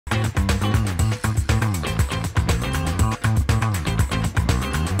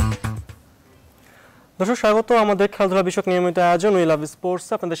দর্শক স্বাগত আমাদের খেলাধুলা বিষয়ক নিয়মিত আয়োজন উই লাভ স্পোর্টস।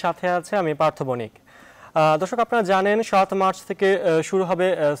 আপনাদের সাথে আছে আমি পার্থ বণিক। দর্শক আপনারা জানেন 7 মার্চ থেকে শুরু হবে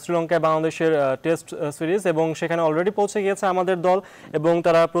শ্রীলঙ্কায় বাংলাদেশের টেস্ট সিরিজ এবং সেখানে অলরেডি পৌঁছে গিয়েছে আমাদের দল এবং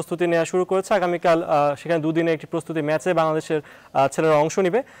তারা প্রস্তুতি নেওয়া শুরু করেছে। আগামীকাল সেখানে দুদিনে একটি প্রস্তুতি ম্যাচে বাংলাদেশের ছেলেরা অংশ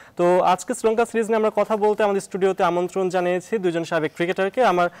নেবে। তো আজকে শ্রীলঙ্কা সিরিজ নিয়ে আমরা কথা বলতে আমাদের স্টুডিওতে আমন্ত্রণ জানিয়েছি দুজন সাবেক ক্রিকেটারকে।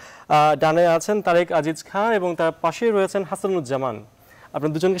 আমার ডানে আছেন তারেক আজিজ খান এবং তার পাশেই রয়েছেন হাসানুজ্জামান।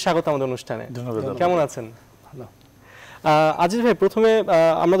 আপনার দুজনকে স্বাগত আমাদের অনুষ্ঠানে। কেমন আছেন? ভালো। আজিজ ভাই, প্রথমে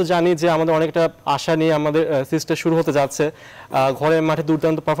আমরা তো জানি যে আমাদের অনেকটা আশা নিয়ে আমাদের সিরিজটা শুরু হতে যাচ্ছে। ঘরের মাঠে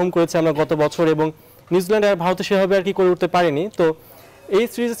দুর্দান্ত পারফর্ম করেছে আমরা গত বছর এবং নিউজিল্যান্ড আর ভারতে সেভাবে আর কি করে উঠতে পারিনি। তো এই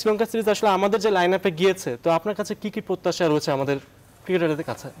সিরিজ শ্রীলঙ্কা সিরিজ আসলে আমাদের যে লাইন আপে গিয়েছে, তো আপনার কাছে কি কি প্রত্যাশা রয়েছে আমাদের ক্রিকেটারদের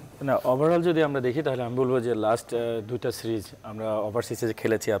কাছে? না, ওভারঅল যদি আমরা দেখি তাহলে আমি বলবো যে লাস্ট দুইটা সিরিজ আমরা ওভারসিজে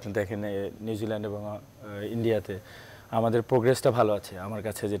খেলেছি। আপনি দেখেন নিউজিল্যান্ড এবং ইন্ডিয়াতে আমাদের প্রোগ্রেসটা ভালো আছে আমার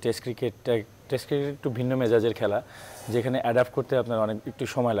কাছে। যে টেস্ট ক্রিকেট একটু ভিন্ন মেজাজের খেলা, যেখানে অ্যাডাপ্ট করতে আপনার অনেক একটু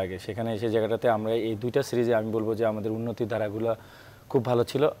সময় লাগে। সেখানে সেই জায়গাটাতে আমরা এই দুইটা সিরিজে আমি বলবো যে আমাদের উন্নতির ধারাগুলো খুব ভালো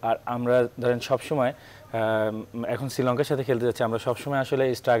ছিল। আর আমরা ধরেন সবসময় এখন শ্রীলঙ্কার সাথে খেলতে যাচ্ছি, আমরা সবসময় আসলে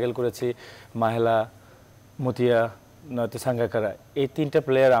স্ট্রাগল করেছি। মাহেলা, মতিয়া, নয়তো সাঙ্গাকারা, এই তিনটা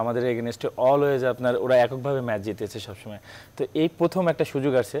প্লেয়ার আমাদের এগেনস্টে অলওয়েজ আপনার ওরা এককভাবে ম্যাচ জিতেছে সবসময়। তো এই প্রথম একটা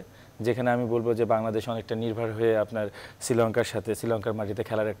সুযোগ আসছে যেখানে আমি বলবো যে বাংলাদেশ অনেকটা নির্ভর হয়ে আপনার শ্রীলঙ্কার সাথে শ্রীলঙ্কার মাটিতে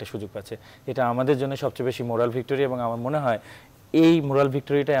খেলার একটা সুযোগ পাচ্ছে। এটা আমাদের জন্য সবচেয়ে বেশি মোরাল ভিক্টোরি এবং আমার মনে হয় এই মোরাল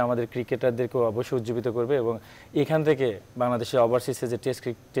ভিক্টোরিটাই আমাদের ক্রিকেটারদেরকে অবশ্যই উজ্জীবিত করবে এবং এখান থেকে বাংলাদেশের ওভারসিজে যে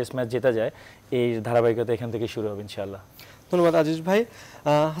টেস্ট ম্যাচ জেতা যায় এই ধারাবাহিকতা এখান থেকে শুরু হবে ইনশাআল্লাহ। ধন্যবাদ আজিজ ভাই।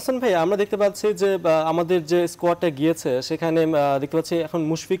 হাসান ভাই, আমরা দেখতে পাচ্ছি যে আমাদের যে স্কোয়াডটা গিয়েছে সেখানে দেখতে পাচ্ছি এখন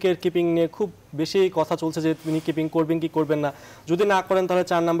মুশফিকের কিপিং নিয়ে খুব বেশি কথা চলছে যে তিনি কিপিং করবেন কি করবেন না। যদি না করেন তাহলে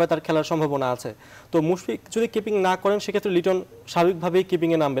 4 নম্বরে তার খেলার সম্ভাবনা আছে। তো মুশফিক যদি কিপিং না করেন সেক্ষেত্রে লিটন স্বাভাবিকভাবেই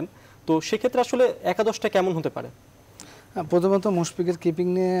কিপিংয়ে নামবেন। তো সেক্ষেত্রে আসলে একাদশটা কেমন হতে পারে? প্রথমত মুশফিকের কিপিং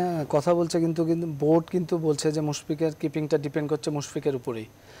নিয়ে কথা বলছে, কিন্তু বোর্ড কিন্তু বলছে যে মুশফিকের কিপিংটা ডিপেন্ড করছে মুশফিকের উপরেই।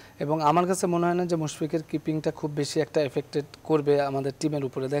 এবং আমার কাছে মনে হয় না যে মুশফিকের কিপিংটা খুব বেশি একটা এফেক্টেড করবে আমাদের টিমের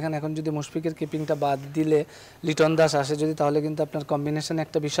উপরে। দেখেন এখন যদি মুশফিকের কিপিংটা বাদ দিলে লিটন দাস আসে যদি, তাহলে কিন্তু আপনার কম্বিনেশনে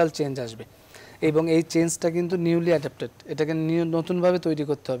একটা বিশাল চেঞ্জ আসবে এবং এই চেঞ্জটা কিন্তু নিউলি অ্যাডাপ্টেড, এটাকে নতুনভাবে তৈরি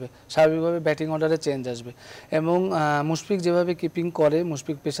করতে হবে। স্বাভাবিকভাবে ব্যাটিং অর্ডারে চেঞ্জ আসবে এবং মুশফিক যেভাবে কিপিং করে,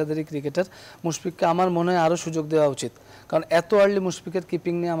 মুশফিক পেশাদারি ক্রিকেটার, মুশফিককে আমার মনে হয় আরও সুযোগ দেওয়া উচিত। কারণ এত আর্লি মুশফিকের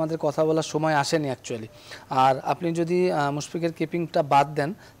কিপিং নিয়ে আমাদের কথা বলার সময় আসেনি অ্যাকচুয়ালি। আর আপনি যদি মুশফিকের কিপিংটা বাদ দেন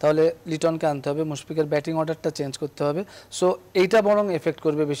তাহলে লিটনকে আনতে হবে, মুশফিকের ব্যাটিং অর্ডারটা চেঞ্জ করতে হবে। সো এইটা বরং এফেক্ট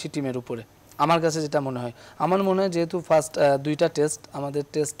করবে বেশি টিমের উপরে আমার কাছে যেটা মনে হয়। আমার মনে হয় যেহেতু ফার্স্ট দুইটা টেস্ট, আমাদের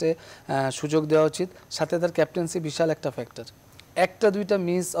টেস্টে সুযোগ দেওয়া উচিত। সাথে তার ক্যাপ্টেন্সি বিশাল একটা ফ্যাক্টর। একটা দুইটা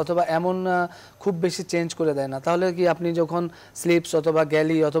মিস অথবা এমন খুব বেশি চেঞ্জ করে দেয় না। তাহলে কি আপনি যখন স্লিপস অথবা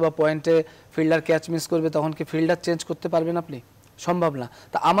গ্যালি অথবা পয়েন্টে ফিল্ডার ক্যাচ মিস করবে তখন কি ফিল্ডার চেঞ্জ করতে পারবেন আপনি? সম্ভব না।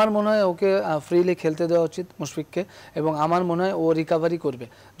 তা আমার মনে হয় ওকে ফ্রিলি খেলতে দেওয়া উচিত মুশফিককে এবং আমার মনে হয় ও রিকাভারি করবে।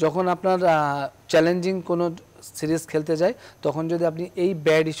 যখন আপনার চ্যালেঞ্জিং কোনো সিরিজ খেলতে যায় তখন যদি আপনি এই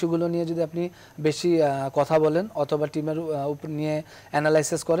ব্যাড ইস্যুগুলো নিয়ে যদি আপনি বেশি কথা বলেন অথবা টিমের উপর নিয়ে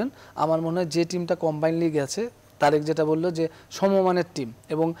অ্যানালাইসিস করেন, আমার মনে হয় যে টিমটা কম্বাইনলি গেছে, তারেক যেটা বললো যে সমমানের টিম,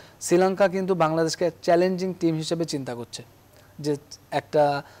 এবং শ্রীলঙ্কা কিন্তু বাংলাদেশকে চ্যালেঞ্জিং টিম হিসেবে চিন্তা করছে। যে একটা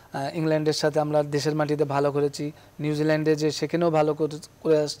ইংল্যান্ডের সাথে আমরা দেশের মাটিতে ভালো করেছি, নিউজিল্যান্ডে যে সেখানেও ভালো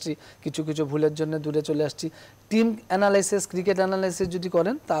করে আসছি, কিছু কিছু ভুলের জন্য দূরে চলে আসছি। টিম অ্যানালাইসিস, ক্রিকেট অ্যানালাইসিস যদি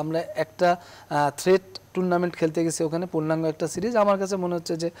করেন তা আমরা একটা থ্রেট টুর্নামেন্ট খেলতে গেছি, ওখানে পূর্ণাঙ্গ একটা সিরিজ। আমার কাছে মনে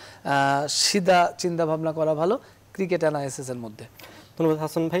হচ্ছে যে সিধা চিন্তা ভাবনা করা ভালো ক্রিকেট অ্যানালাইসিসের মধ্যে। ধন্যবাদ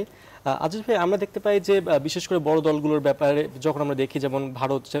হাসান ভাই। আজিজ ভাই, আমরা দেখতে পাই যে বিশেষ করে বড় দলগুলোর ব্যাপারে যখন আমরা দেখি, যেমন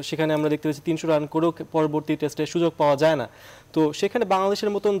ভারত, সেখানে আমরা দেখতে পাচ্ছি 300 রান করেও পরবর্তী টেস্টে সুযোগ পাওয়া যায় না। তো সেখানে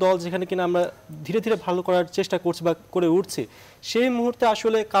বাংলাদেশের মতন দল যেখানে কিনা আমরা ধীরে ধীরে ভালো করার চেষ্টা করছি বা করে উঠছি, সেই মুহূর্তে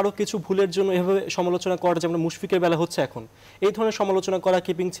আসলে কারো কিছু ভুলের জন্য এভাবে সমালোচনা করা, যেমন মুশফিকের বেলা হচ্ছে এখন, এই ধরনের সমালোচনা করা,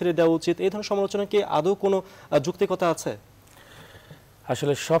 কিপিং ছেড়ে দেওয়া উচিত, এই ধরনের সমালোচনা কি আদৌ কোনো যুক্তিকতা আছে?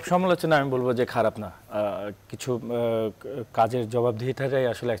 আসলে সব সমালোচনা আমি বলবো যে খারাপ না। কিছু কাজের জবাবদিহিতাটাই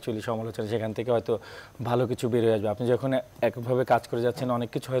আসলে অ্যাকচুয়ালি সমালোচনা, সেখান থেকে হয়তো ভালো কিছু বের হয়ে আসবে। আপনি যখন একভাবে কাজ করে যাচ্ছেন অনেক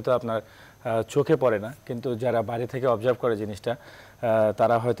কিছু হয়তো আপনার চোখে পড়ে না, কিন্তু যারা বাইরে থেকে অবজার্ভ করে জিনিসটা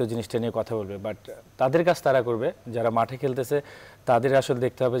তারা হয়তো জিনিসটা নিয়ে কথা বলবে, বাট তাদের কাজ তারা করবে। যারা মাঠে খেলতেছে তাদের আসলে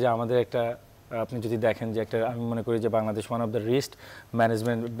দেখতে হবে যে আমাদের একটা, আপনি যদি দেখেন যে একটা, আমি মনে করি যে Bangladesh one of the risk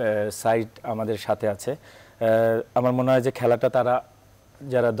management site আমাদের সাথে আছে। আমার মনে হয় যে খেলাটা তারা,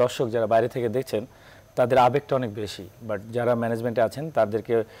 যারা দর্শক যারা বাইরে থেকে দেখছেন তাদের আবেগটা অনেক বেশি, বাট যারা ম্যানেজমেন্টে আছেন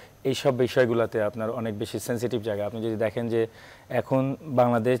তাদেরকে এইসব বিষয়গুলোতে আপনার অনেক বেশি সেন্সিটিভ জায়গা। আপনি যদি দেখেন যে এখন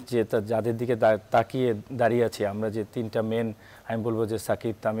বাংলাদেশ যে যাদের দিকে তাকিয়ে দাঁড়িয়ে আছে, আমরা যে তিনটা মেন, আমি বলবো যে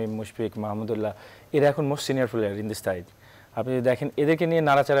সাকিব, তামিম, মুশফিক, মাহমুদুল্লাহ, এরা এখন most senior player in this side. আপনি যদি দেখেন এদেরকে নিয়ে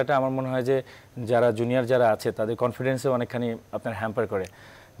নাড়াচাড়াটা আমার মনে হয় যে যারা জুনিয়র যারা আছে তাদের কনফিডেন্সে অনেকখানি আপনার হ্যাম্পার করে।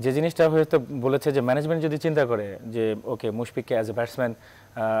 যে জিনিসটা হয়তো বলেছে যে ম্যানেজমেন্ট যদি চিন্তা করে যে ওকে মুশফিককে অ্যাজ এ ব্যাটসম্যান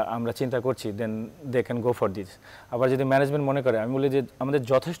আমরা চিন্তা করছি, দেন they can go for this. আবার যদি ম্যানেজমেন্ট মনে করে, আমি বলি যে আমাদের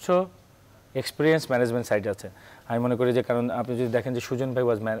যথেষ্ট এক্সপিরিয়েন্স ম্যানেজমেন্ট সাইড আছে। আমি মনে করি যে কারণ আপনি যদি দেখেন যে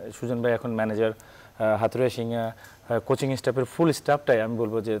সুজন ভাই এখন ম্যানেজার, হাতুরিয়া সিংহা, কোচিং স্টাফের ফুল স্টাফটাই আমি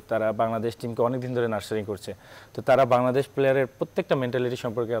বলবো যে তারা বাংলাদেশ টিমকে অনেক দিন ধরে নার্সারিং করছে। তো তারা বাংলাদেশ প্লেয়ারের প্রত্যেকটা মেন্টালিটি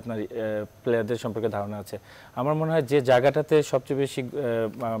সম্পর্কে, আপনার প্লেয়ারদের সম্পর্কে ধারণা আছে। আমার মনে হয় যে জায়গাটাতে সবচেয়ে বেশি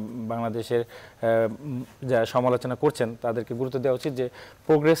বাংলাদেশের যা সমালোচনা করছেন তাদেরকে গুরুত্ব দেওয়া উচিত যে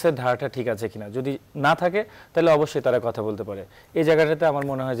প্রোগ্রেসের ধারাটা ঠিক আছে কিনা। যদি না থাকে তাহলে অবশ্যই তারা কথা বলতে পারে। এই জায়গাটাতে আমার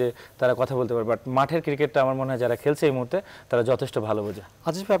মনে হয় যে তারা কথা বলতে পারে, বাট মাঠের ক্রিকেটটা আমার মনে হয় যারা খেলছে এই মুহূর্তে তারা যথেষ্ট ভালো বোঝে।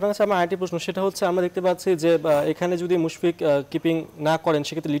 আজিজ ভাই, আপনার কাছে আমার আরেকটি প্রশ্ন, সেটা হচ্ছে আমরা দেখতে পাচ্ছি যে এখানে যদি মুশফিক কিপিং না করেন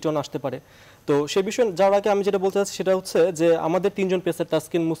সেক্ষেত্রে লিটন আসতে পারে। তো সেই বিষয়ে যাওয়ার আগে আমি যেটা বলতে চাচ্ছি সেটা হচ্ছে যে আমাদের তিনজন পেসার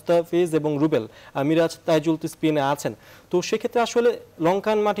তাসকিন, মুস্তাফিজ এবং রুবেল, মিরাজ, তাইজুল স্পিনে আছেন। তো সেক্ষেত্রে আসলে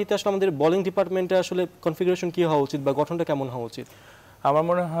লঙ্কান মাটিতে আসলে আমাদের বোলিং ডিপার্টমেন্টে আসলে কনফিগারেশন কী হওয়া উচিত বা গঠনটা কেমন হওয়া উচিত? আমার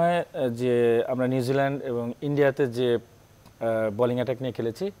মনে হয় যে আমরা নিউজিল্যান্ড এবং ইন্ডিয়াতে যে বোলিং অ্যাটাক নিয়ে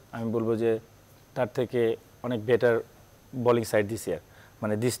খেলেছি, আমি বলবো যে তার থেকে অনেক বেটার বোলিং সাইড দিস ইয়ার,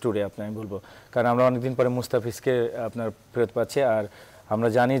 মানে দিস টুডে আপনি আমি বলবো। কারণ আমরা অনেকদিন পরে মুস্তাফিজকে আপনার ফেরত পাচ্ছি, আর আমরা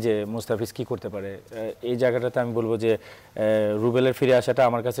জানি যে মুস্তাফিজ কী করতে পারে। এই জায়গাটাতে আমি বলবো যে রুবেলের ফিরে আসাটা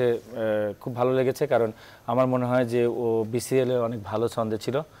আমার কাছে খুব ভালো লেগেছে, কারণ আমার মনে হয় যে ও বিসিএলে অনেক ভালো ছন্দে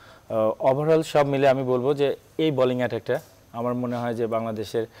ছিল। ওভারঅল সব মিলে আমি বলবো যে এই বোলিং অ্যাটাকটা আমার মনে হয় যে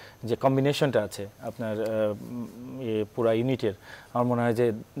বাংলাদেশের যে কম্বিনেশনটা আছে আপনার পুরা ইউনিটের, আমার মনে হয় যে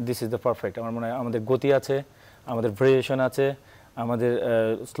দিস ইজ দ্য পারফেক্ট। আমার মনে হয় আমাদের গতি আছে, আমাদের ভেরিয়েশন আছে, আমাদের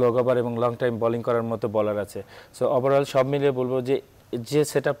স্লো কভার এবং লং টাইম বোলিং করার মতো বলার আছে। সো ওভারঅল সব মিলিয়ে বলবো যে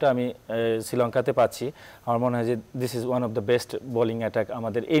সেট আপটা আমি শ্রীলঙ্কাতে পাচ্ছি, আমার মনে হয় যে this is one of the best bowling attack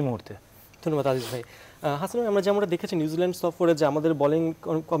আমাদের এই মুহূর্তে। ধন্যবাদ আজিজ ভাই। হাসান ভাই, আমরা যেমনটা দেখেছি নিউজিল্যান্ড সফরে যে আমাদের বোলিং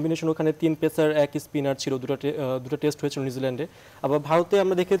কম্বিনেশন, ওখানে 3 পেসার 1 স্পিনার ছিল, দুটো টেস্ট হয়েছিল নিউজিল্যান্ডে। আবার ভারতে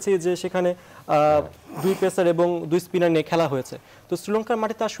আমরা দেখেছি যে সেখানে 2 পেসার এবং 2 স্পিনার নিয়ে খেলা হয়েছে। তো শ্রীলঙ্কার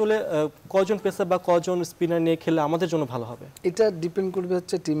মাটিতে আসলে কজন পেসার বা কজন স্পিনার নিয়ে খেললে আমাদের জন্য ভালো হবে? এটা ডিপেন্ড করবে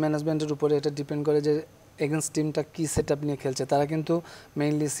হচ্ছে টিম ম্যানেজমেন্টের উপরে। এটা ডিপেন্ড করে যে এগেন্স্ট টিমটা কী সেট আপ নিয়ে খেলছে। তারা কিন্তু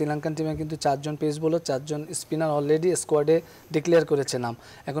মেইনলি শ্রীলঙ্কান টিমে কিন্তু 4 জন পেস বোলার, 4 জন স্পিনার অলরেডি স্কোয়াডে ডিক্লেয়ার করেছে নাম।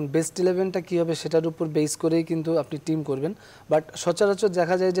 এখন বেস্ট 11টা কী হবে সেটার উপর বেস করেই কিন্তু আপনি টিম করবেন। বাট সচরাচর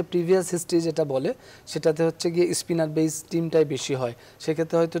দেখা যায় যে প্রিভিয়াস হিস্ট্রি যেটা বলে সেটাতে হচ্ছে গিয়ে স্পিনার বেস টিমটাই বেশি হয়।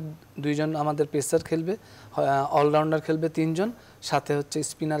 সেক্ষেত্রে হয়তো 2 জন আমাদের পেসার খেলবে, অলরাউন্ডার খেলবে 3 জন, সাথে হচ্ছে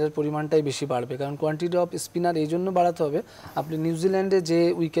স্পিনারের পরিমাণটাই বেশি বাড়বে। কারণ কোয়ান্টিটি অফ স্পিনার এই জন্য বাড়াতে হবে, আপনি নিউজিল্যান্ডে যে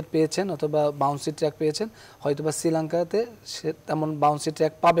উইকেট পেয়েছেন অথবা বাউন্সি ট্র্যাক পেয়েছেন, হয়তোবা শ্রীলঙ্কাতে সে তেমন বাউন্সি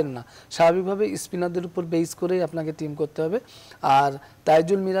ট্র্যাক পাবেন না। স্বাভাবিকভাবে স্পিনারদের উপর বেস করেই আপনাকে টিম করতে হবে। আর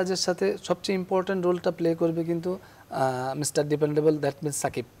তাইজুল, মিরাজের সাথে সবচেয়ে ইম্পর্ট্যান্ট রোলটা প্লে করবে কিন্তু মিস্টার ডিপেন্ডেবল, দ্যাট মিনস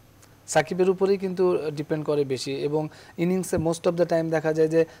সাকিবের উপরেই কিন্তু ডিপেন্ড করে বেশি। এবং ইনিংসে মোস্ট অফ দ্য টাইম দেখা যায়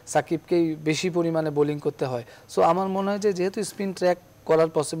যে সাকিবকেই বেশি পরিমাণে বোলিং করতে হয়। সো আমার মনে হয় যে যেহেতু স্পিন ট্র্যাক করার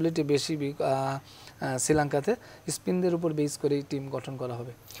পসিবিলিটি বেশি শ্রীলঙ্কাতে, স্পিনদের উপর বেস করেই টিম গঠন করা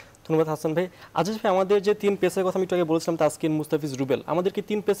হবে। ধন্যবাদ হাসান ভাই। আজিজ ভাই, আমাদের যে 3 পেসার কথা আমি একটু আগে বলেছিলাম, তাসকিন, মুস্তাফিজ, রুবেল, আমাদের কি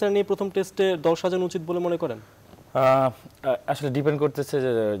 3 পেসার নিয়ে প্রথম টেস্টে দল সাজানো উচিত বলে মনে করেন? আসলে ডিপেন্ড করতেছে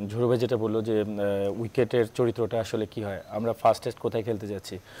যে ঝুরু ভাই যেটা বললো যে উইকেটের চরিত্রটা আসলে কি হয়। আমরা ফার্স্ট টেস্ট কোথায় খেলতে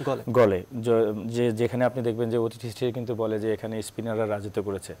যাচ্ছি? গলে। যেখানে আপনি দেখবেন যে ওটিটি হিস্ট্রি কিন্তু বলে যে এখানে স্পিনাররা রাজত্ব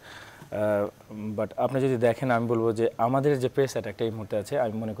করেছে। বাট আপনি যদি দেখেন, আমি বলবো যে আমাদের যে পেস অ্যাটাকটা এই মুহূর্তে আছে,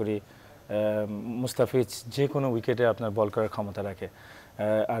 আমি মনে করি মুস্তাফিজ যে কোনো উইকেটে আপনার বল করার ক্ষমতা রাখে।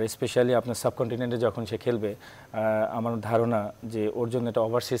 আর স্পেশালি আপনার সাবকন্টিনেন্টে যখন সে খেলবে, আমার ধারণা যে ওর জন্য একটা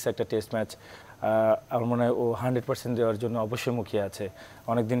ওভারসিজ একটা টেস্ট ম্যাচ, আমার মনে হয় ও 100% দেওয়ার জন্য অবশ্যই মুখিয়ে আছে।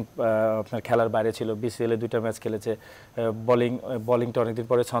 অনেকদিন আপনার খেলার বাইরে ছিল, বিসিএলে 2টা ম্যাচ খেলেছে, বোলিংটা অনেকদিন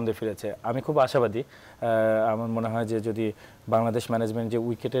পরে ছন্দে ফিরেছে। আমি খুব আশাবাদী। আমার মনে হয় যে যদি বাংলাদেশ ম্যানেজমেন্ট যে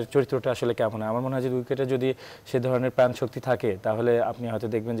উইকেটের চরিত্রটা আসলে কেমন হয়, আমার মনে হয় যে উইকেটে যদি সে ধরনের প্রাণ শক্তি থাকে, তাহলে আপনি হয়তো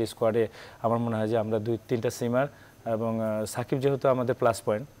দেখবেন যে স্কোয়াডে আমার মনে হয় যে আমরা 2-3টা সিমার এবং সাকিব যেহেতু আমাদের প্লাস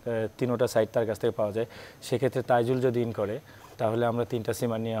পয়েন্ট, 3টা সাইড তার কাছ থেকে পাওয়া যায়, সেক্ষেত্রে তাইজুল যদি ইন করে তাহলে আমরা 3টা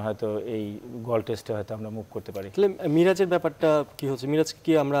সিমার নিয়ে হয়তো এই গল টেস্টে হয়তো আমরা মুভ করতে পারি। তাহলে মিরাজের ব্যাপারটা কি হচ্ছে? মিরাজ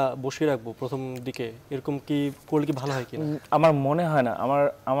কি আমরা বসিয়ে রাখবো প্রথম দিকে? এরকম কি করলে কি ভালো হয় কিনা? আমার মনে হয় না।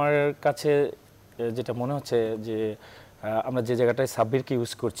 আমার কাছে যেটা মনে হচ্ছে যে আমরা যে জায়গাটায় সাব্বিরকে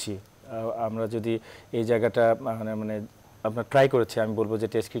ইউজ করছি, আমরা যদি এই জায়গাটা মানে আপনার ট্রাই করেছি, আমি বলবো যে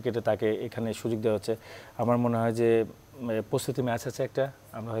টেস্ট ক্রিকেটে তাকে এখানে সুযোগ দেওয়া হচ্ছে। আমার মনে হয় যে প্রস্তুতি ম্যাচ আছে একটা,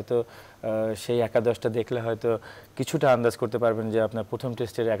 আমরা হয়তো সেই একাদশটা দেখলে হয়তো কিছুটা আন্দাজ করতে পারবেন যে আপনার প্রথম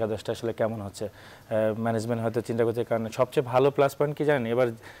টেস্টের একাদশটা আসলে কেমন হচ্ছে। ম্যানেজমেন্ট হয়তো চিন্তা করছে, কারণ সবচেয়ে ভালো প্লাস পয়েন্ট কি জানেন, এবার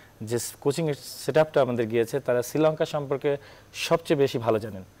যে কোচিংয়ের সেট আপটা আমাদের গিয়েছে, তারা শ্রীলঙ্কা সম্পর্কে সবচেয়ে বেশি ভালো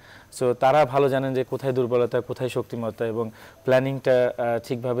জানেন। সো তারা ভালো জানেন যে কোথায় দুর্বলতা, কোথায় শক্তিমত্তা, এবং প্ল্যানিংটা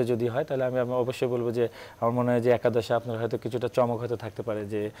ঠিকভাবে যদি হয় তাহলে আমি অবশ্যই বলবো যে আমার মনে হয় যে একাদশে আপনার হয়তো কিছুটা চমক হয়তো থাকতে পারে,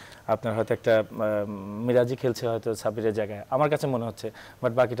 যে আপনার হয়তো একটা মিরাজি খেলছে হয়তো সাবিরের জায়গায়, আমার কাছে মনে হচ্ছে।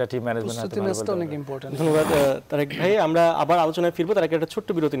 বাট বাকিটা টিম ম্যানেজমেন্ট হয়তো ভালো বলতে অনেক পারবে। ইম্পর্টেন্ট। ধন্যবাদ তারেক ভাই। আমরা আবার আলোচনায় ফিরবো, তার আগে একটা ছোট্ট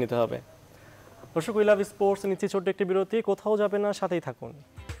বিরতি নিতে হবে। দর্শক, উই লাভ স্পোর্টস নিচ্ছি ছোট্ট একটি বিরতি, কোথাও যাবে না, সাথেই থাকুন।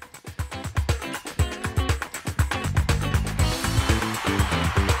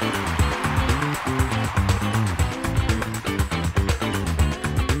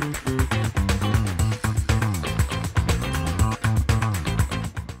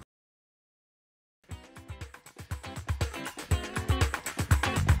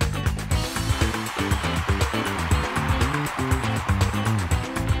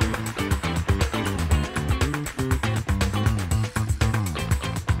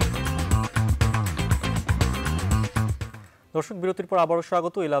 দর্শক, বিরতির পর আবারও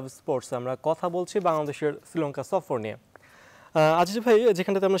স্বাগত উই লাভ স্পোর্টস। আমরা কথা বলছি বাংলাদেশের শ্রীলঙ্কা সফর নিয়ে। আজিজ ভাই,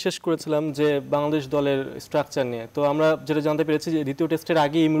 যেখানটাতে আমরা শেষ করেছিলাম যে বাংলাদেশ দলের স্ট্রাকচার নিয়ে, তো আমরা যেটা জানতে পেরেছি যে দ্বিতীয় টেস্টের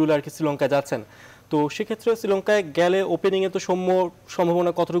আগে ইমরুল আর কি শ্রীলঙ্কায় যাচ্ছেন। তো সেক্ষেত্রে শ্রীলঙ্কায় গেলে ওপেনিংয়ে তো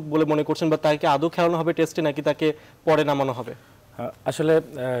সম্ভাবনা কতটুকু বলে মনে করছেন, বা তাকে আদৌ খেলানো হবে টেস্টে নাকি তাকে পরে নামানো হবে? আসলে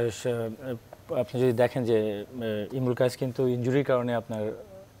আপনি যদি দেখেন যে ইমরুল কায়েস কিন্তু ইনজুরির কারণে আপনার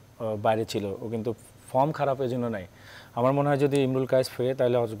বাইরে ছিল, ও কিন্তু ফর্ম খারাপের জন্য নাই। আমার মনে হয় যদি ইমরুল কায়েস ফিরে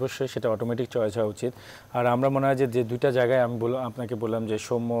তাহলে অবশ্যই সেটা অটোমেটিক চয়েস হওয়া উচিত। আর আমরা মনে হয় যে দুইটা জায়গায় আমি আপনাকে বললাম যে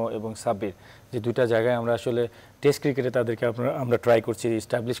সৌম্য এবং সাব্বির, যে দুইটা জায়গায় আমরা আসলে টেস্ট ক্রিকেটে তাদেরকে আমরা ট্রাই করছি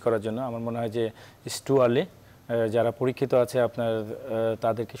ইস্টাবলিশ করার জন্য। আমার মনে হয় যে ইটস টু আর্লি, যারা পরীক্ষিত আছে আপনার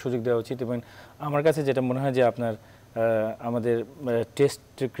তাদেরকে সুযোগ দেওয়া উচিত। এবং আমার কাছে যেটা মনে হয় যে আপনার আমাদের টেস্ট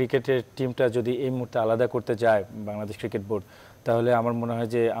ক্রিকেটের টিমটা যদি এই মুহূর্তে আলাদা করতে যায় বাংলাদেশ ক্রিকেট বোর্ড, তাহলে আমার মনে হয়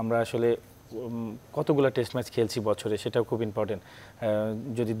যে আমরা আসলে কতগুলো টেস্ট ম্যাচ খেলছি বছরে, সেটাও খুব ইম্পর্টেন্ট।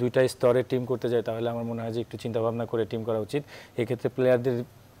 যদি দুইটা স্তরের টিম করতে যায় তাহলে আমার মনে হয় যে একটু চিন্তাভাবনা করে টিম করা উচিত। এক্ষেত্রে প্লেয়ারদের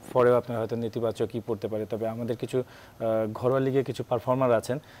পরেও আপনার হয়তো নেতিবাচকই পড়তে পারে। তবে আমাদের কিছু ঘরোয়া লিগে কিছু পারফর্মার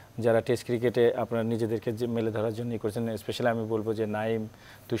আছেন যারা টেস্ট ক্রিকেটে আপনার নিজেদেরকে মেলে ধরার জন্যই করেছেন। স্পেশালি আমি বলবো যে নাইম,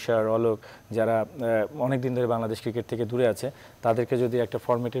 তুষার, অলোক, যারা অনেক দিন ধরে বাংলাদেশ ক্রিকেট থেকে দূরে আছে, তাদেরকে যদি একটা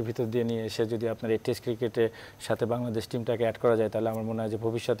ফরম্যাটের ভিতর দিয়ে নিয়ে এসে যদি আপনার এই টেস্ট ক্রিকেটের সাথে বাংলাদেশ টিমটাকে অ্যাড করা যায়, তাহলে আমার মনে হয় যে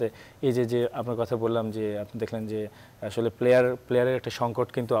ভবিষ্যতে এই যে আপনার কথা বললাম যে আপনি দেখলেন যে আসলে প্লেয়ারের একটা সংকট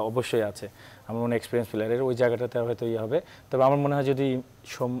কিন্তু অবশ্যই আছে। আমার মনে হয় এক্সপিরিয়েন্স প্লেয়ারের ওই জায়গাটাতে হয়তো হবে। তবে আমার মনে হয় যদি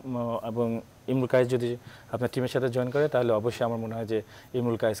এবং ইমরুল কায়েস যদি আপনার টিমের সাথে জয়েন করে, তাহলে অবশ্যই আমার মনে হয় যে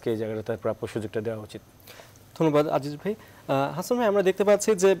ইমরুল কায়েসকে এই জায়গাটা তার প্রাপ্য সুযোগটা দেওয়া উচিত। ধন্যবাদ আজিজ ভাই। হাসান ভাই, আমরা দেখতে পাচ্ছি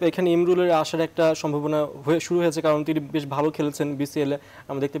যে এখানে ইমরুলের আসার একটা সম্ভাবনা শুরু হয়েছে, কারণ তিনি বেশ ভালো খেলেছেন বিসিএল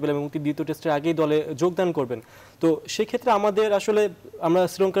আমরা দেখতে পেলাম, এবং তিনি দ্বিতীয় টেস্টের আগেই দলে যোগদান করবেন। তো সেই ক্ষেত্রে আমাদের আসলে আমরা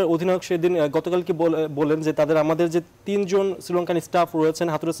শ্রীলঙ্কার অধিনায়ক সেদিন গতকালকে বলেন যে আমাদের যে তিনজন শ্রীলঙ্কান স্টাফ রয়েছেন,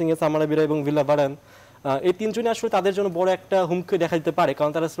 হাতুরু সিংহে, সামারাবিরা এবং ভিলা ভারান, এই তিনজনই আসলে তাদের জন্য বড় একটা হুমকি দেখা দিতে পারে,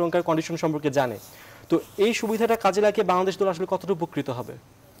 কারণ তারা শ্রীলঙ্কার কন্ডিশন সম্পর্কে জানে। তো এই সুবিধাটা কাজে লাগিয়ে বাংলাদেশ দল আসলে কতটুকু উপকৃত হবে?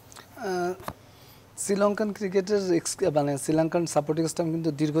 শ্রীলঙ্কান ক্রিকেটের মানে শ্রীলঙ্কান সাপোর্টিং স্টাফ কিন্তু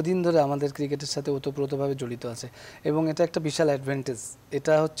দীর্ঘদিন ধরে আমাদের ক্রিকেটের সাথে ওতপ্রোতভাবে জড়িত আছে, এবং এটা একটা বিশাল অ্যাডভান্টেজ।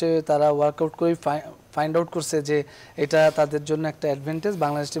 এটা হচ্ছে তারা ওয়ার্কআউট করে ফাইন্ড আউট করছে যে এটা তাদের জন্য একটা অ্যাডভান্টেজ।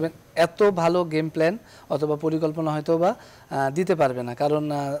 বাংলাদেশ টিমের এত ভালো গেম প্ল্যান অথবা পরিকল্পনা হয়তো বা দিতে পারবে না, কারণ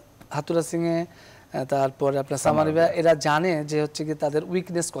হাতুরা সিংয়ে, তারপরে আপনার সামারিবা, এরা জানে যে হচ্ছে কি তাদের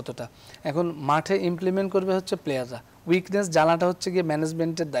উইকনেস কতটা। এখন মাঠে ইমপ্লিমেন্ট করবে হচ্ছে প্লেয়াররা, উইকনেস জানাটা হচ্ছে গিয়ে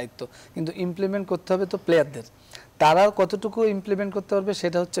ম্যানেজমেন্টের দায়িত্ব, কিন্তু ইমপ্লিমেন্ট করতে হবে তো প্লেয়ারদের। তারা কতটুকু ইমপ্লিমেন্ট করতে পারবে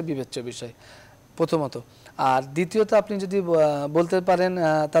সেটা হচ্ছে বিবেচ্য বিষয় প্রথমত। আর দ্বিতীয়ত আপনি যদি বলতে পারেন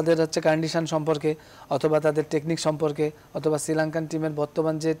তাদের হচ্ছে কন্ডিশন সম্পর্কে, অথবা তাদের টেকনিক সম্পর্কে, অথবা শ্রীলঙ্কান টিমের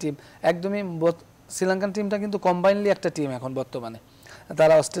বর্তমান যে টিম, একদমই শ্রীলঙ্কান টিমটা কিন্তু কম্বাইনলি একটা টিম এখন বর্তমানে।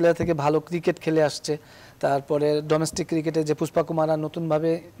 তারা অস্ট্রেলিয়া থেকে ভালো ক্রিকেট খেলে আসছে, তারপরে ডোমেস্টিক ক্রিকেটে যে পুষ্পা কুমারা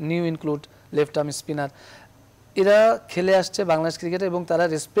নতুনভাবে new include left arm spinner, এরা খেলে আসছে বাংলাদেশ ক্রিকেটে, এবং তারা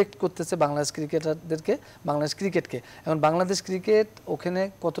রেসপেক্ট করতেছে বাংলাদেশ ক্রিকেটারদেরকে, বাংলাদেশ ক্রিকেটকে। এখন বাংলাদেশ ক্রিকেট ওখানে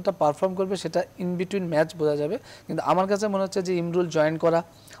কতটা পারফর্ম করবে সেটা ইন বিটুইন ম্যাচ বোঝা যাবে। কিন্তু আমার কাছে মনে হচ্ছে যে ইমরুল জয়েন করা,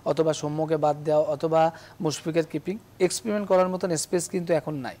 অথবা সৌম্যকে বাদ দেওয়া, অথবা মুশফিকের কিপিং, এক্সপেরিমেন্ট করার মতন স্পেস কিন্তু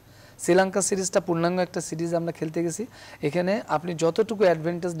এখন নাই শ্রীলঙ্কা সিরিজটা পূর্ণাঙ্গ একটা সিরিজ আমরা খেলতে গেছি, এখানে আপনি যতটুকু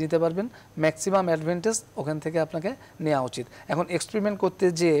অ্যাডভান্টেজ নিতে পারবেন ম্যাক্সিমাম অ্যাডভান্টেজ ওখান থেকে আপনাকে নেওয়া উচিত। এখন এক্সপেরিমেন্ট করতে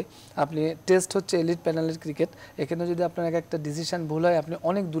যে আপনি টেস্ট হচ্ছে এলিট প্যানেলের ক্রিকেট, এখানে যদি আপনার একটা ডিসিশন ভুল হয় আপনি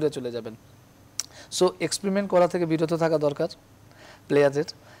অনেক দূরে চলে যাবেন। সো এক্সপেরিমেন্ট করা থেকে বিরত থাকা দরকার প্লেয়ারদের।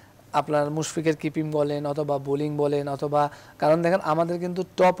 আপনার মুশফিকের কিপিং বলেন অথবা বোলিং বলেন অথবা, কারণ দেখেন আমাদের কিন্তু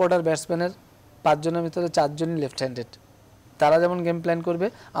টপ অর্ডার ব্যাটসম্যানের 5 জনের ভিতরে 4 জনই লেফট হ্যান্ডেড। তারা যেমন গেম প্ল্যান করবে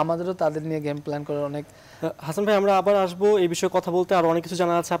আমাদেরও তাদের নিয়ে গেম প্ল্যান করার অনেক। হাসান ভাই, আমরা আবার আসবো এই বিষয়ে কথা বলতে, আর অনেক কিছু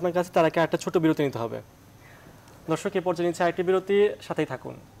জানা আছে আপনার কাছে, তার আগে একটা ছোট বিরতি নিতে হবে। দর্শক, এই পর্যায়ে নিচ্ছে আরেকটি বিরতি, সাথেই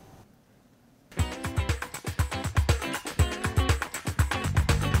থাকুন।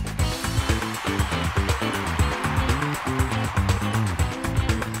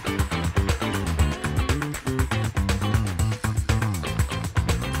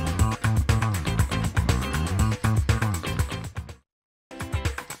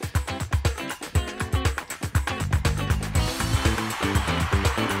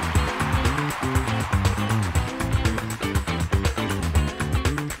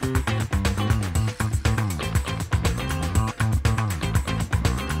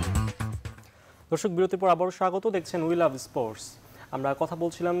 দর্শক, বিরতির পর আবারও স্বাগত, দেখছেন উই লাভ স্পোর্টস। আমরা কথা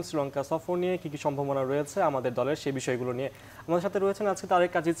বলছিলাম শ্রীলঙ্কা সফর নিয়ে, কী কী সম্ভাবনা রয়েছে আমাদের দলের, সেই বিষয়গুলো নিয়ে। আমাদের সাথে রয়েছেন আজকে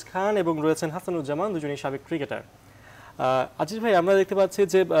তারেক আজিজ খান এবং রয়েছেন হাসানুজ্জামান, দুজনেই সাবেক ক্রিকেটার। আজিজ ভাই, আমরা দেখতে পাচ্ছি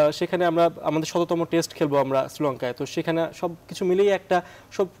যে সেখানে আমরা আমাদের 100তম টেস্ট খেলবো আমরা শ্রীলঙ্কায়, তো সেখানে সব কিছু মিলিয়ে একটা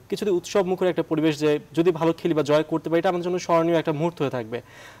সব কিছুতে উৎসব মুখর একটা পরিবেশ, যে যদি ভালো খেলি বা জয় করতে পারি এটা আমাদের জন্য স্মরণীয় একটা মুহূর্ত হয়ে থাকবে।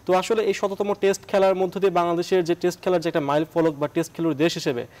 তো আসলে এই 100তম টেস্ট খেলার মধ্য দিয়ে বাংলাদেশের যে টেস্ট খেলার যে একটা মাইল ফলক বা টেস্ট খেলুড় দেশ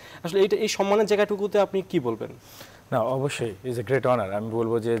হিসেবে আসলে এই সম্মানের জায়গাটুকুতে আপনি কি বলবেন? না, অবশ্যই ইজ এ গ্রেট অনার। আমি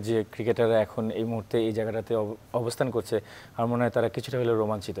বলবো যে যে ক্রিকেটাররা এখন এই মুহূর্তে এই জায়গাটাতে অবস্থান করছে, আমার মনে হয় তারা কিছুটা হলেও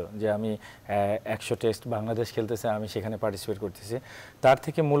রোমাঞ্চিত যে আমি 100 টেস্ট বাংলাদেশ খেলতেছে, আমি সেখানে পার্টিসিপেট করতেছি। তার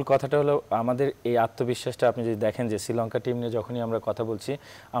থেকে মূল কথাটা হলো আমাদের এই আত্মবিশ্বাসটা। আপনি যদি দেখেন যে শ্রীলঙ্কা টিম নিয়ে যখনই আমরা কথা বলছি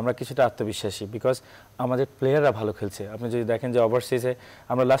আমরা কিছুটা আত্মবিশ্বাসী, বিকজ আমাদের প্লেয়াররা ভালো খেলছে। আপনি যদি দেখেন যে ওভারসিজে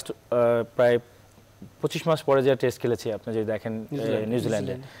আমরা লাস্ট প্রায় 25 মাস পরে যে টেস্ট খেলেছি, আপনি যদি দেখেন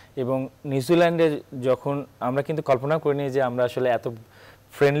নিউজিল্যান্ডে, এবং নিউজিল্যান্ডে যখন আমরা কিন্তু কল্পনা করিনি যে আমরা আসলে এত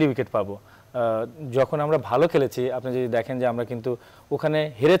ফ্রেন্ডলি উইকেট পাবো। যখন আমরা ভালো খেলেছি, আপনি যদি দেখেন যে আমরা কিন্তু ওখানে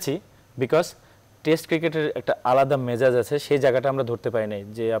হেরেছি, বিকজ টেস্ট ক্রিকেটের একটা আলাদা মেজাজ আছে, সেই জায়গাটা আমরা ধরতে পারি নাই।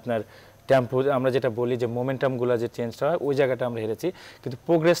 যে আপনার টেম্পো, আমরা যেটা বলি যে মোমেন্টামগুলো যে চেঞ্জটা হয়, ওই জায়গাটা আমরা হেরেছি। কিন্তু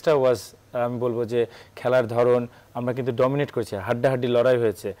প্রোগ্রেসটা ওয়াজ, আমি বলবো যে খেলার ধরন আমরা কিন্তু ডমিনেট করেছি, হাড্ডাহাড্ডি লড়াই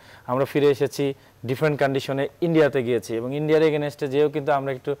হয়েছে। আমরা ফিরে এসেছি ডিফারেন্ট কন্ডিশনে, ইন্ডিয়াতে গিয়েছি এবং ইন্ডিয়ার এগেনস্টে যেও কিন্তু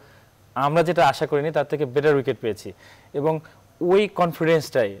আমরা যেটা আশা করিনি তার থেকে বেটার উইকেট পেয়েছি। এবং ওই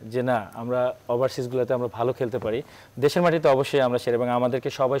কনফিডেন্সটাই যে না, আমরা ওভারসিজগুলোতে আমরা ভালো খেলতে পারি, দেশের মাটিতে অবশ্যই আমরা সেরা, এবং আমাদেরকে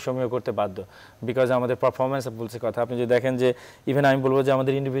সবাই সমীহ করতে বাধ্য, বিকজ আমাদের পারফরমেন্স বলছে কথা। আপনি যদি দেখেন যে ইভেন আমি বলবো যে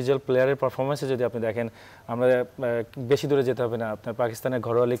আমাদের ইন্ডিভিজুয়াল প্লেয়ারের পারফরমেন্সে যদি আপনি দেখেন, আমরা বেশি দূরে যেতে হবে না। আপনার পাকিস্তানের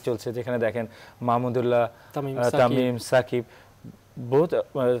ঘরোয়া লিগ চলছে, যেখানে দেখেন মাহমুদুল্লাহ, তামিম, সাকিব, বহুত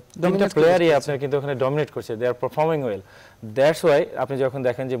তিনটা প্লেয়ারই আপনার কিন্তু ওখানে ডমিনেট করছে, দে আর পারফর্মিং ওয়েল। দ্যাটস ওয়াই আপনি যখন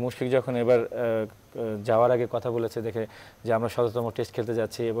দেখেন যে মুশফিক যখন এবার যাওয়ার আগে কথা বলেছে দেখে যে আমরা 100তম টেস্ট খেলতে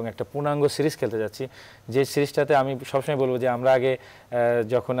যাচ্ছি এবং একটা পূর্ণাঙ্গ সিরিজ খেলতে যাচ্ছি, যে সিরিজটাতে আমি সবসময় বলবো যে আমরা আগে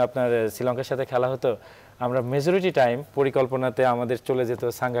যখন আপনার শ্রীলঙ্কার সাথে খেলা হতো, আমরা মেজরিটি টাইম পরিকল্পনাতে আমাদের চলে যেত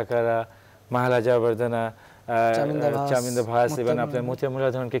সাঙ্গাকারা, মাহালাজা বর্ধনা, চামিন্দা ভাস, এবং আপনার মতিয়া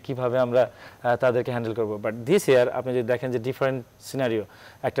মুরাধনকে কিভাবে আমরা তাদেরকে হ্যান্ডেল করবো। বাট দিস ইয়ার আপনি যদি দেখেন যে ডিফারেন্ট সিনারিও,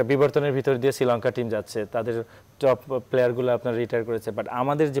 একটা বিবর্তনের ভিতর দিয়ে শ্রীলঙ্কা টিম যাচ্ছে, তাদের টপ প্লেয়ারগুলো আপনার রিটায়ার করেছে, বাট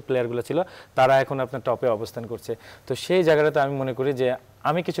আমাদের যে প্লেয়ারগুলো ছিল তারা এখন আপনার টপে অবস্থান করছে। তো সেই জায়গাটাতে আমি মনে করি যে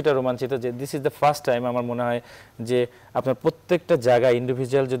আমি কিছুটা রোমাঞ্চিত যে this is the first time আমার মনে হয় যে আপনার প্রত্যেকটা জায়গায়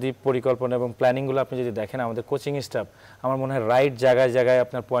ইন্ডিভিজুয়াল যদি পরিকল্পনা এবং প্ল্যানিংগুলো আপনি যদি দেখেন, আমাদের কোচিং স্টাফ আমার মনে হয় রাইট জায়গায় জায়গায়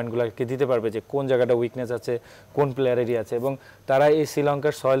আপনার পয়েন্টগুলোকে দিতে পারবে যে কোন জায়গাটা উইকনেস আছে, কোন প্লেয়ারেরই আছে, এবং তারা এই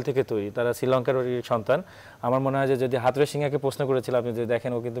শ্রীলঙ্কার সয়েল থেকে তৈরি, তারা শ্রীলঙ্কার সন্তান। আমার মনে হয় যে যদি হাতরে সিংহাকে প্রশ্ন করেছিল, আপনি যদি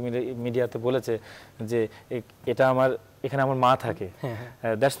দেখেন ও কিন্তু মিডিয়াতে বলেছে যে এটা এখানে আমার মা থাকে।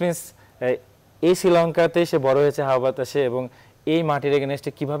 দ্যাটস মিনস এই শ্রীলঙ্কাতে সে বড় হয়েছে হাওয়া বাতাসে, এবং এই মাটির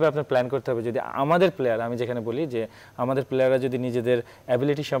এগেনস্টে কীভাবে আপনার প্ল্যান করতে হবে। যদি আমাদের প্লেয়ার, আমি যেখানে বলি যে আমাদের প্লেয়াররা যদি নিজেদের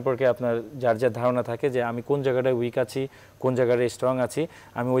অ্যাবিলিটি সম্পর্কে আপনার যার যার ধারণা থাকে যে আমি কোন জায়গাটায় উইক আছি, কোন জায়গাটায় স্ট্রং আছি,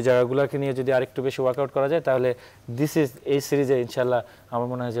 আমি ওই জায়গাগুলোকে নিয়ে যদি আরেকটু বেশি ওয়ার্কআউট করা যায়, তাহলে এই সিরিজে ইনশাল্লাহ আমার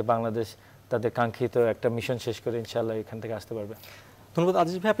মনে হয় যে বাংলাদেশ তাদের কাঙ্ক্ষিত একটা মিশন শেষ করে ইনশাল্লাহ এখান থেকে আসতে পারবে। ধন্যবাদ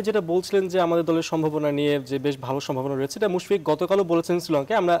আজিজ ভাই। আপনি যেটা বলছিলেন যে আমাদের দলের সম্ভাবনা নিয়ে যে বেশ ভালো সম্ভাবনা রয়েছে, এটা মুশফিক গতকালও বলেছেন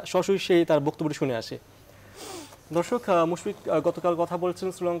শ্রীলঙ্কায়, আমরা সরাসরি সেই তার বক্তব্য শুনে আসি। দর্শক, মুশফিক গতকাল কথা বলছেন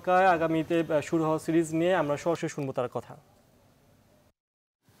শ্রীলঙ্কায় আগামীতে শুরু হওয়া সিরিজ নিয়ে, আমরা সরাসরি শুনবো তার কথা।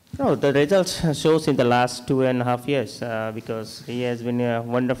 No, the results shows in the last 2.5 years because he has been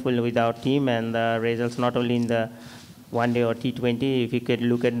wonderful with our team, and the results not only in the one day or T20. If you could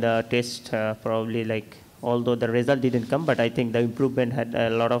look at the test, probably like although the result didn't come, but I think the improvement had a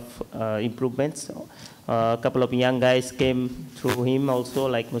lot of improvements. A couple of young guys came through him also,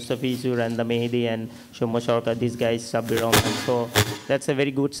 like Mustafizur and the Mehdi and Shomo Sharka, these guys, Sabiram. And so that's a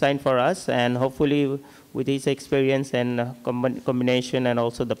very good sign for us. And hopefully with his experience and combination and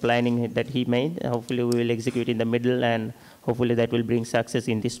also the planning that he made, hopefully we will execute in the middle, and hopefully that will bring success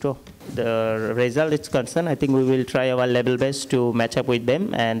in this tour. The result is concerned, I think we will try our level best to match up with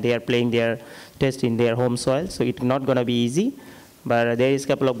them, and they are playing their test in their home soil, so it's not going to be easy. But there is a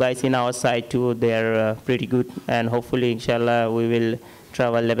couple of guys in our side too, they are pretty good, and hopefully, inshallah, we will try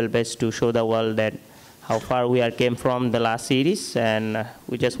our level best to show the world that how far we are came from the last series, and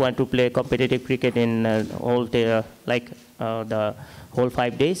we just want to play competitive cricket in all the the whole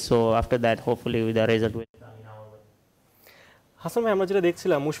 5 days. So after that, hopefully the result will come in our way. Hasan ভাই, আমরা যেটা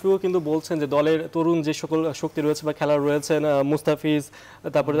দেখছিলাম, মুশফিকও কিন্তু বলছেন যে দলের তরুণ যে সকল শক্তি রয়েছে বা খেলোয়াড় রয়েছেন, মুস্তাফিজ,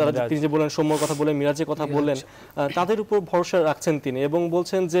 তারপরে তিনি যে বললেন সৌম্যর কথা বললেন, মিরাজের কথা বললেন, তাদের উপর ভরসা রাখছেন তিনি, এবং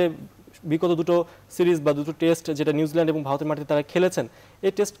বলছেন যে বিগত দুটো সিরিজ বা দুটো টেস্ট যেটা নিউজিল্যান্ড এবং ভারতের মাটিতে তারা খেলেছেন,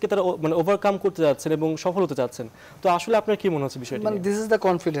 এই টেস্টকে তারা মানে ওভারকাম করতে যাচ্ছেন এবং সফল হতে যাচ্ছেন। তো আসলে আপনার কি মনে হচ্ছে বিষয়টা? মানে দিস ইজ দ্য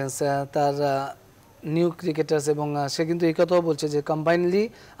কনফিডেন্স তার নিউ ক্রিকেটার্স, এবং সে কিন্তু এই কথাও বলছে যে কম্বাইনলি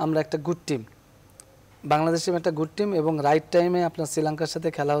আমরা একটা গুড টিম, বাংলাদেশ টিম একটা গুড টিম, এবং রাইট টাইমে আপনার শ্রীলঙ্কার সাথে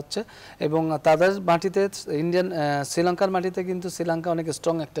খেলা হচ্ছে, এবং তাদের মাটিতে শ্রীলঙ্কার মাটিতে কিন্তু শ্রীলঙ্কা অনেক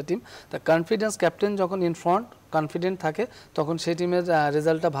স্ট্রং একটা টিম। তা কনফিডেন্স, ক্যাপ্টেন যখন ইন ফ্রন্ট কনফিডেন্ট থাকে তখন সেই টিমের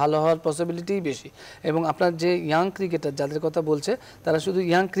রেজাল্টটা ভালো হওয়ার পসিবিলিটিই বেশি। এবং আপনার যে ইয়াং ক্রিকেটার যাদের কথা বলছে, তারা শুধু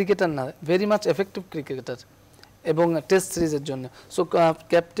ইয়াং ক্রিকেটার না, ভেরি মাচ এফেক্টিভ ক্রিকেটার এবং টেস্ট সিরিজের জন্য। So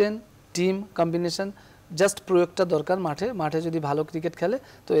captain, team combination, just প্রয়োগটা দরকার মাঠে। মাঠে যদি ভালো ক্রিকেট খেলে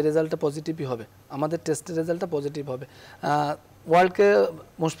তো এই রেজাল্টটা পজিটিভই হবে, আমাদের টেস্টের রেজাল্টটা পজিটিভ হবে। ওয়ার্ল্ডকে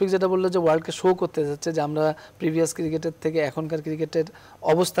মুশফিক যেটা বললো যে ওয়ার্ল্ডকে শো করতে যাচ্ছে যে আমরা প্রিভিয়াস ক্রিকেটের থেকে এখনকার ক্রিকেটের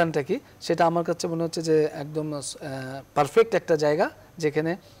অবস্থানটা কি, সেটা আমার কাছে মনে হচ্ছে যে একদম পারফেক্ট একটা জায়গা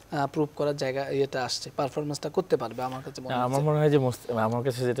যেখানে প্রুভ করার জায়গা এটা আসছে, পারফরমেন্সটা করতে পারবে আমার কাছে মনে হয়। আমার মনে হয় যে আমার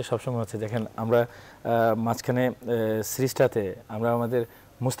কাছে যেটা সবসময় হচ্ছে, দেখেন আমরা মাঝখানে সিরিজটাতে আমরা আমাদের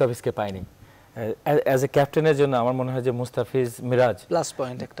মুস্তাফিজকে পাইনি। অ্যাজ এ ক্যাপ্টেনের জন্য আমার মনে হয় যে মুস্তাফিজ, মিরাজ প্লাস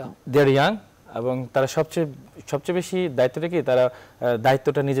পয়েন্ট একটা, দে আর ইয়াং, এবং তারা সবচেয়ে বেশি দায়িত্বটা কি, তারা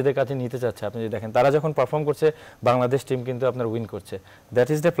দায়িত্বটা নিজেদের কাছে নিতে চাচ্ছে। আপনি যদি দেখেন তারা যখন পারফর্ম করছে, বাংলাদেশ টিম কিন্তু আপনার উইন করছে। That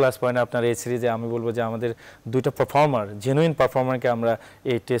is the plus point আপনার এই সিরিজে। আমি বলবো যে আমাদের দুইটা পারফর্মার, জেনুইন পারফর্মারকে আমরা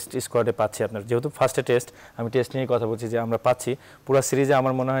এই টেস্ট স্কোয়াডে পাচ্ছি। আপনার যেহেতু ফার্স্টে টেস্ট, আমি টেস্ট নিয়ে কথা বলছি, যে আমরা পাচ্ছি পুরো সিরিজে।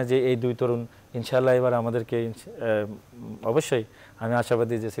 আমার মনে হয় যে এই দুই তরুণ ইনশাআল্লাহ এবার আমাদেরকে অবশ্যই, আমি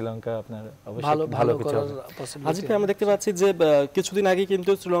আশাবাদী যে শ্রীলঙ্কা আপনার অবশ্যই ভালো কিছু হবে। আজকে আমরা দেখতে পাচ্ছি যে কিছুদিন আগে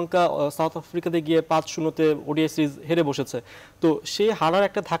কিন্তু শ্রীলঙ্কা সাউথ আফ্রিকাতে গিয়ে 5-0-তে ওডিআই সিরিজ হেরে বসেছে। তো সেই হারার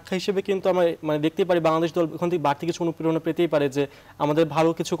একটা ধাক্কা হিসেবে কিন্তু আমরা মানে দেখতেই পারি বাংলাদেশ দল এখান থেকে বাড়তি কিছু অনুপ্রেরণা পেতেই পারে যে আমাদের ভালো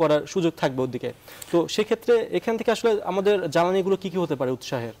কিছু করার সুযোগ থাকবে ওদিকে। তো সেক্ষেত্রে এখান থেকে আসলে আমাদের জ্বালানিগুলো কি হতে পারে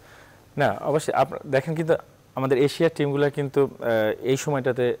উৎসাহের? না, অবশ্যই দেখেন, কিন্তু আমাদের এশিয়ার টিমগুলো কিন্তু এই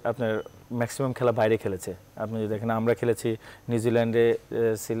সময়টাতে আপনার ম্যাক্সিমাম খেলা বাইরে খেলেছে। আপনি যদি দেখেন আমরা খেলেছি নিউজিল্যান্ডে,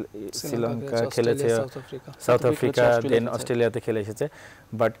 শ্রীলঙ্কা খেলেছে, সাউথ আফ্রিকা, দেন অস্ট্রেলিয়াতে খেলে এসেছে।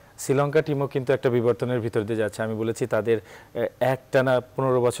 বাট শ্রীলঙ্কা টিমও কিন্তু একটা বিবর্তনের ভিতর দিয়ে যাচ্ছে। আমি বলেছি তাদের একটানা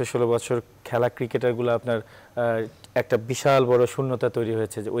 15 বছর 16 বছর খেলা ক্রিকেটারগুলো আপনার একটা বিশাল বড় শূন্যতা তৈরি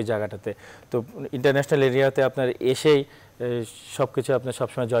হয়েছে ওই জায়গাটাতে। তো ইন্টারন্যাশনাল এরিয়াতে আপনার এসেই সব কিছু আপনার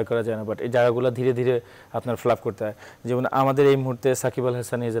সবসময় জয় করা যায় না, বাট এই জায়গাগুলো ধীরে ধীরে আপনার ফ্লাপ করতে হয়। যেমন আমাদের এই মুহূর্তে Shakib Al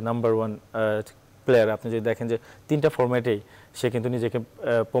Hasan is a number 1 player. আপনি যদি দেখেন যে 3টা ফরম্যাটেই সে কিন্তু নিজেকে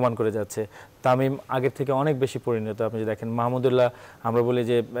প্রমাণ করে যাচ্ছে। তামিম আগের থেকে অনেক বেশি পরিণত। আপনি যদি দেখেন মাহমুদুল্লাহ, আমরা বলি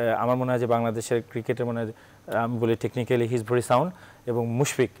যে আমার মনে হয় যে বাংলাদেশের ক্রিকেটের মনে হয় আমি বলি technically he is very sound, এবং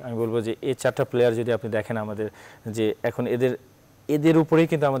মুশফিক, আমি বলবো যে এই 4টা প্লেয়ার যদি আপনি দেখেন আমাদের, যে এখন এদের উপরেই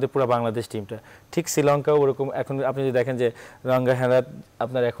কিন্তু আমাদের পুরো বাংলাদেশ টিমটা। ঠিক শ্রীলঙ্কাও ওরকম। এখন আপনি যদি দেখেন যে রঙ্গা হেরাত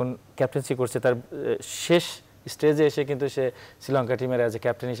আপনার এখন ক্যাপ্টেন্সি করছে, তার শেষ স্টেজে এসে কিন্তু সে শ্রীলঙ্কা টিমের অ্যাজ এ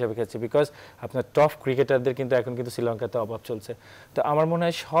ক্যাপ্টেন হিসেবে খেলছে, বিকজ আপনার টপ ক্রিকেটারদের কিন্তু এখন কিন্তু শ্রীলঙ্কাতে অভাব চলছে। তো আমার মনে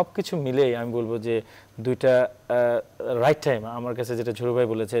হয় সব কিছু মিলেই আমি বলবো যে দুইটা রাইট টাইম। আমার কাছে যেটা ঝুরু ভাই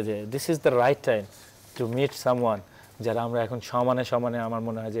বলেছে যে this is the right time to meet someone, যারা আমরা এখন সমানে সমানে, আমার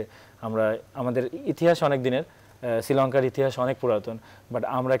মনে হয় যে আমরা আমাদের ইতিহাস অনেক দিনের, শ্রীলঙ্কার ইতিহাস অনেক পুরাতন, বাট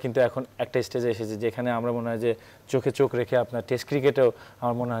আমরা কিন্তু এখন একটা স্টেজে এসেছি যেখানে আমরা মনে হয় যে চোখে চোখ রেখে আপনার টেস্ট ক্রিকেটেও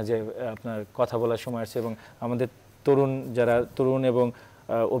আমার মনে হয় যে আপনার কথা বলার সময় আসছে। এবং আমাদের যারা তরুণ এবং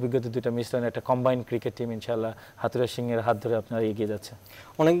অভিজ্ঞতা দুইটা মিশ্রণে একটা কম্বাইন ক্রিকেট টিম ইনশাআল্লাহ হাতুড়া সিংহের হাত ধরে আপনারা এগিয়ে যাচ্ছে।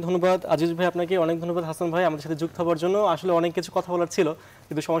 অনেক ধন্যবাদ আজিজ ভাই আপনাকে, অনেক ধন্যবাদ হাসান ভাই আমাদের সাথে যুক্ত হওয়ার জন্য। আসলে অনেক কিছু কথা বলার ছিল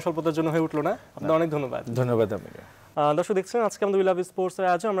কিন্তু সময় স্বল্পতার জন্য হয়ে উঠলো না। আপনাদের অনেক ধন্যবাদ। ধন্যবাদ আপনাকে। দর্শক দেখছেন আজকে আমাদের উই লাভ স্পোর্টসের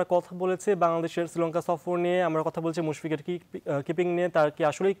আয়োজন আমরা কথা বলেছি বাংলাদেশের শ্রীলঙ্কা সফর নিয়ে, আমরা কথা বলছি মুশফিকের কিপিং নিয়ে, তার কি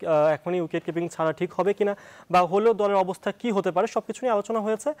আসলেই এখনই উইকেট কিপিং ছাড়া ঠিক হবে কিনা বা হলেও দলের অবস্থা কি হতে পারে সবকিছু নিয়ে আলোচনা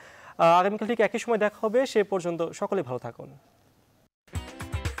হয়েছে। আগামীকাল ঠিক একই সময় দেখা হবে, সে পর্যন্ত সকলে ভালো থাকুন।